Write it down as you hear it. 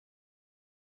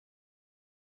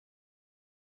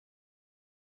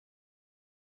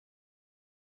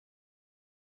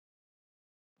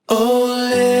Oh,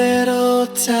 little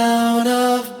town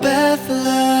of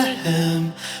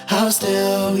Bethlehem, how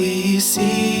still we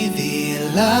see thee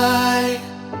lie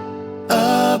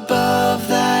above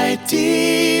thy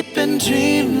deep and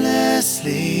dreamless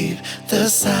sleep. The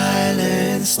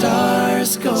silent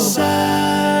stars go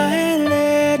Silent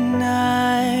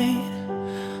night,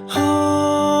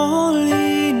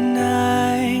 holy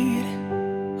night,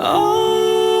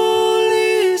 all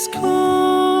is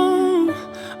calm,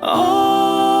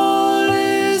 all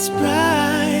is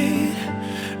bright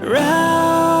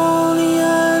round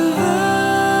the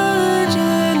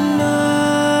unvirgin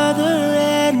mother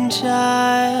and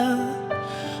child.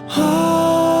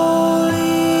 Holy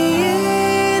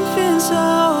infant,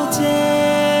 so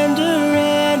tender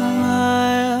and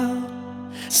mild,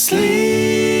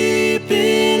 sleep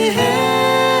in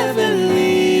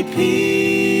heavenly peace.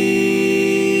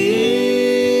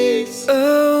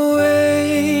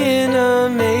 away in a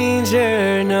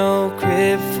manger, no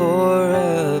crib for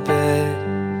a bed.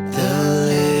 The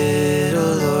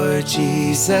little Lord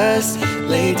Jesus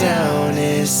laid down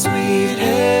his sweet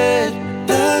head.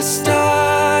 The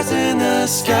stars in the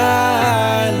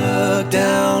sky looked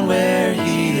down where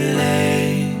he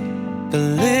lay. The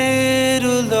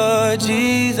little Lord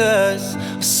Jesus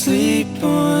asleep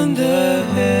on the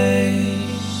hay.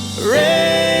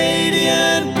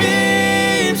 Radiant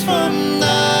beams from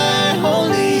thy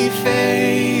holy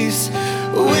face,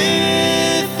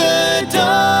 with the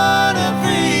dawn of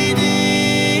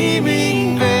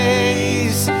redeeming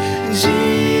grace.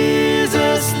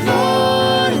 Jesus,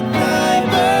 Lord, at thy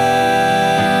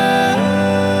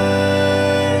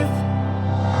birth.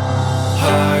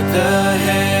 Hark the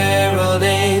herald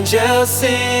angels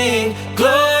sing,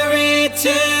 glory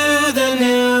to the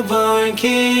newborn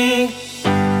King.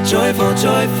 Joyful,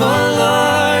 joyful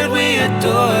Lord, we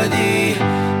adore thee,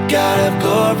 God of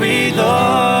glory,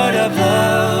 Lord of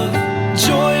love.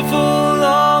 Joyful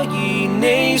all ye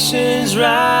nations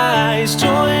rise,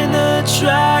 join the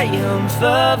triumph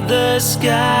of the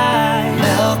sky.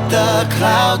 Melt the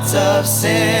clouds of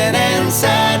sin and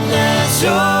sadness.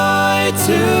 Joy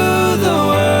to the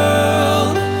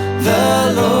world,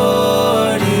 the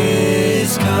Lord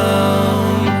is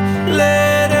come.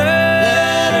 Let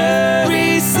earth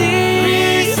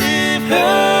receive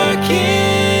her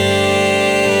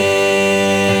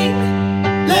King.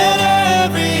 Let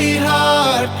every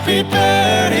heart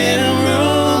prepare in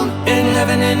room. In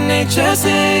heaven and nature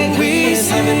sing, We in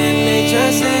heaven and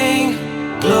nature sing,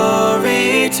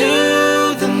 glory to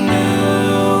the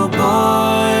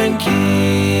newborn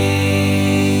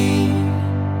King.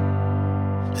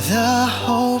 The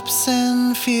hopes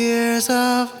and fears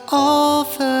of all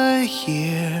the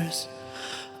years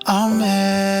are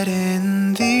met in